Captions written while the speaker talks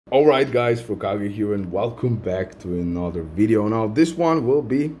Alright guys, RoKage here and welcome back to another video. Now this one will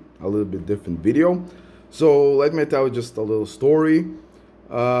be a little bit different video. So let me tell you just a little story.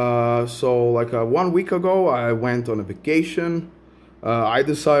 So 1 week ago I went on a vacation. I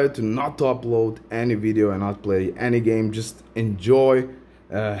decided to not upload any video and not play any game, just enjoy,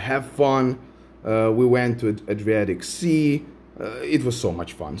 have fun. We went to Adriatic Sea. It was so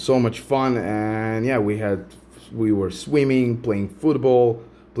much fun, and yeah, we were swimming, playing football,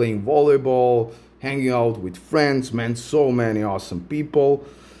 playing volleyball, hanging out with friends, met so many awesome people.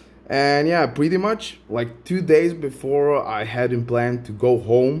 And yeah, pretty much like 2 days before I had in plan to go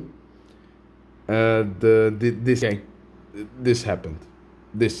home, this happened.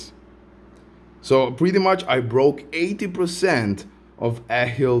 So pretty much I broke 80% of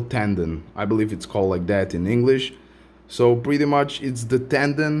Achilles tendon. I believe it's called like that in English. So pretty much it's the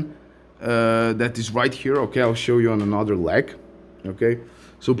tendon that is right here. Okay, I'll show you on another leg. Okay,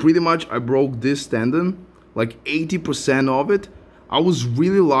 so pretty much I broke this tendon, like 80% of it. I was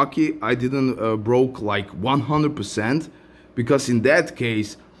really lucky I didn't broke like 100%, because in that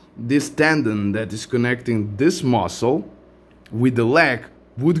case this tendon that is connecting this muscle with the leg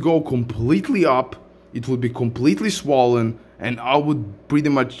would go completely up. It would be completely swollen, and I would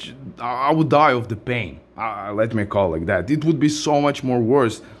die of the pain. Let me call it like that. It would be so much more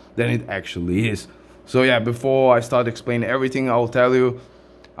worse than it actually is. So yeah, before I start explaining everything, I'll tell you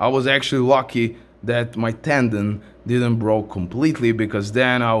I was actually lucky that my tendon didn't broke completely, because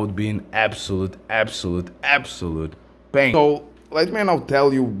then I would be in absolute pain. So let me now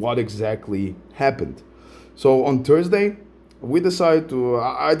tell you what exactly happened. So on Thursday,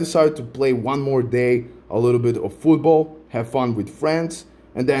 I decided to play one more day, a little bit of football, have fun with friends,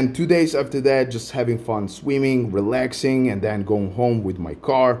 and then 2 days after that, just having fun swimming, relaxing, and then going home with my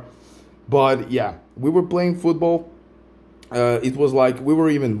car. But yeah, we were playing football. It was like we were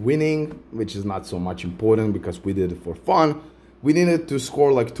even winning, which is not so much important because we did it for fun. We needed to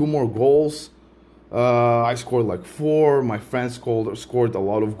score like 2 more goals. I scored like 4. My friends scored a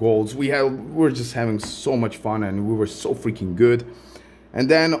lot of goals. We were just having so much fun, and we were so freaking good. And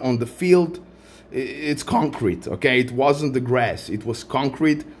then on the field, it's concrete. Okay, it wasn't the grass, it was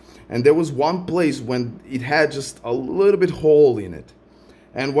concrete. And there was one place when it had just a little bit hole in it.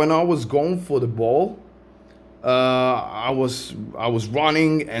 And when I was going for the ball, I was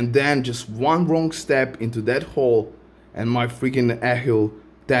running, and then just one wrong step into that hole, and my freaking Achilles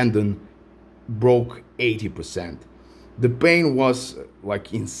tendon broke 80%. The pain was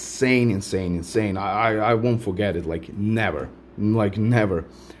like insane. I won't forget it, like never.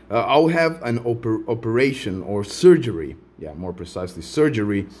 I'll have an operation or surgery, yeah, more precisely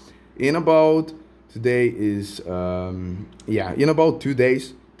surgery, in about, today is in about 2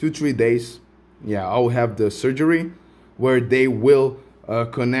 days, 2-3 days. Yeah, I'll have the surgery where they will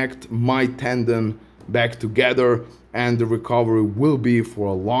connect my tendon back together, and the recovery will be for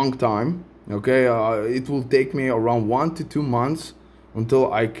a long time. Okay, it will take me around 1 to 2 months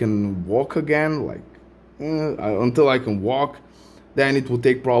until I can walk again, until I can walk. Then it will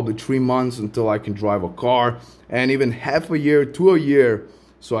take probably 3 months until I can drive a car, and even half a year to a year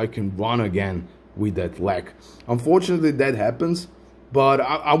so I can run again with that leg. Unfortunately, that happens, but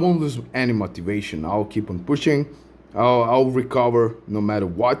I won't lose any motivation. I'll keep on pushing. I'll recover no matter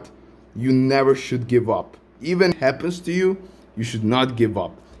what. You never should give up. Even if it happens to you, you should not give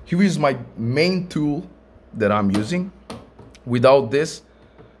up. Here is my main tool that I'm using. Without this,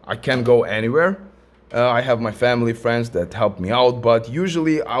 I can't go anywhere. I have my family, friends that help me out, but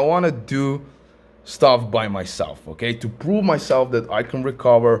usually I want to do stuff by myself, okay? To prove myself that I can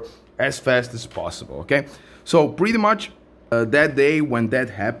recover as fast as possible, okay? So pretty much that day when that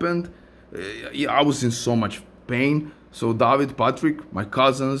happened, I was in so much pain. So David, Patrick, my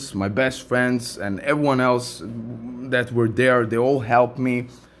cousins, my best friends, and everyone else that were there, they all helped me.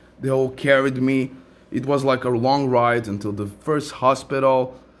 They all carried me. It was like a long ride until the first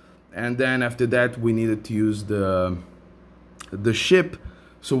hospital. And then after that, we needed to use the ship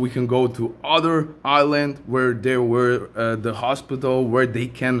so we can go to other island where there were the hospital, where they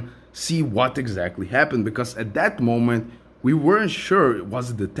can see what exactly happened. Because at that moment, we weren't sure, was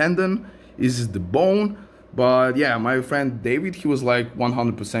it the tendon, is it the bone? But yeah, my friend David, he was like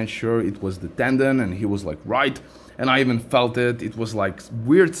 100% sure it was the tendon, and he was like right. And I even felt it. It was like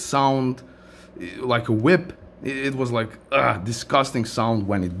weird sound, like a whip. It was like disgusting sound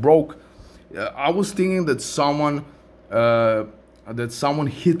when it broke. I was thinking that someone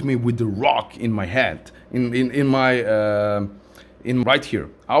hit me with the rock in my head, in right here.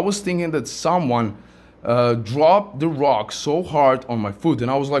 I was thinking that someone dropped the rock so hard on my foot, and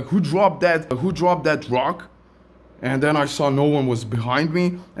I was like, who dropped that rock? and then I saw no one was behind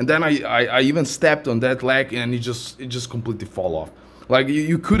me, and then I even stepped on that leg, and it just completely fall off. Like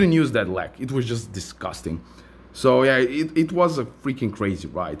you couldn't use that leg. It was just disgusting. So yeah, it was a freaking crazy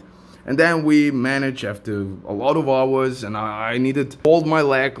ride. And then we managed after a lot of hours, and I needed to hold my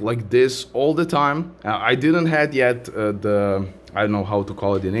leg like this all the time. I didn't have yet I don't know how to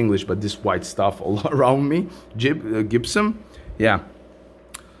call it in English, but this white stuff all around me, gypsum, yeah.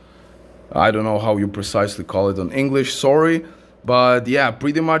 I don't know how you precisely call it in English, sorry. But yeah,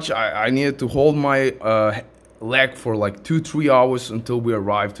 pretty much I needed to hold my leg for like 2-3 hours until we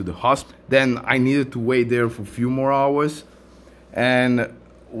arrived to the hospital. Then I needed to wait there for a few more hours. And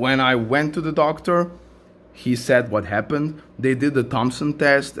when I went to the doctor, he said what happened. They did the Thompson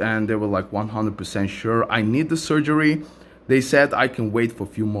test and they were like 100% sure I need the surgery. They said I can wait for a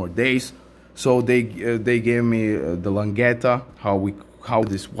few more days. So they gave me the languetta, how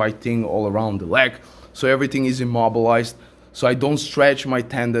this white thing all around the leg. So everything is immobilized. So I don't stretch my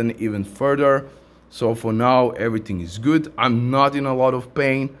tendon even further. So for now, everything is good. I'm not in a lot of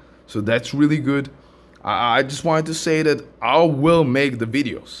pain. So that's really good. I just wanted to say that I will make the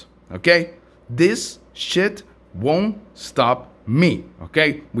videos, okay? This shit won't stop me,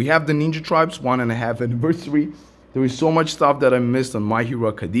 okay? We have the Ninja Tribes 1.5 anniversary. There is so much stuff that I missed on My Hero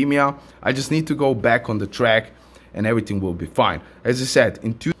Academia. I just need to go back on the track and everything will be fine. As I said,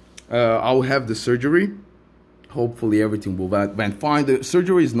 I'll have the surgery. Hopefully everything will went fine. The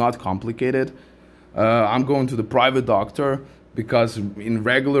surgery is not complicated. I'm going to the private doctor because in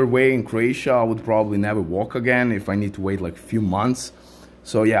regular way in Croatia I would probably never walk again if I need to wait like a few months.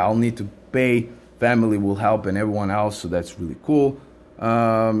 So yeah, I'll need to pay. Family will help and everyone else, so that's really cool.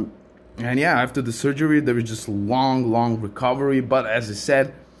 And yeah, after the surgery there is just long recovery. But as I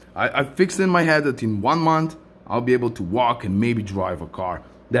said, I fixed in my head that in 1 month I'll be able to walk and maybe drive a car.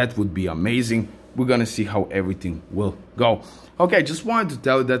 That would be amazing. We're gonna see how everything will go. Okay, just wanted to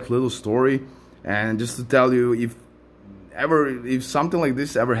tell you that little story, and just to tell you, if something like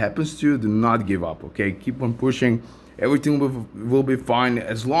this ever happens to you, do not give up, okay? Keep on pushing. Everything will be fine.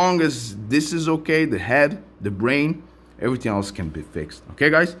 As long as this is okay, the head, the brain, everything else can be fixed, okay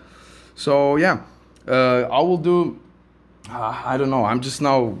guys? So yeah, I will do, I don't know, I'm just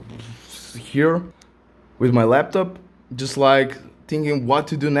now here with my laptop, just like thinking what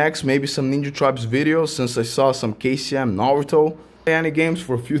to do next. Maybe some Ninja Tribes videos, since I saw some KCM, Naruto, any games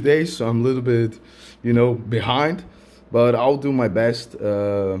for a few days, so I'm a little bit, you know, behind. But I'll do my best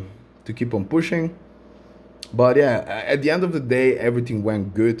to keep on pushing. But yeah, at the end of the day, everything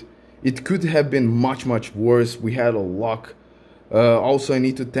went good. It could have been much worse. We had a luck. Also, I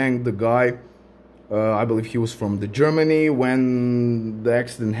need to thank the guy. I believe he was from Germany when the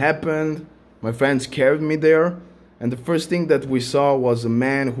accident happened. My friends carried me there. And the first thing that we saw was a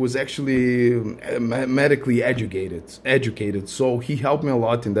man who was actually medically educated. So he helped me a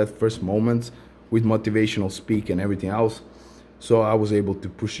lot in that first moment with motivational speak and everything else. So I was able to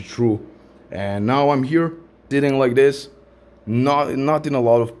push it through. And now I'm here, sitting like this, not in a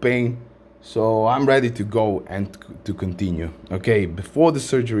lot of pain. So I'm ready to go and to continue. Okay, before the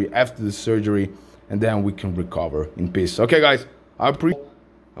surgery, after the surgery, and then we can recover in peace. Okay guys,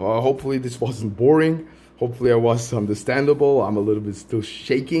 hopefully this wasn't boring. Hopefully I was understandable. I'm a little bit still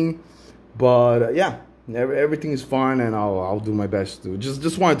shaking, but yeah, everything is fine, and I'll do my best to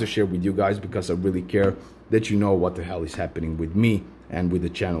just wanted to share with you guys because I really care that you know what the hell is happening with me and with the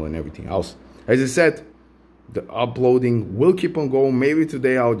channel and everything else. As I said, the uploading will keep on going. Maybe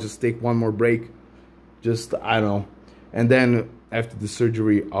today I'll just take one more break, just I don't know, and then after the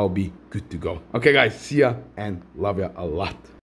surgery I'll be good to go. Okay guys, see ya and love ya a lot.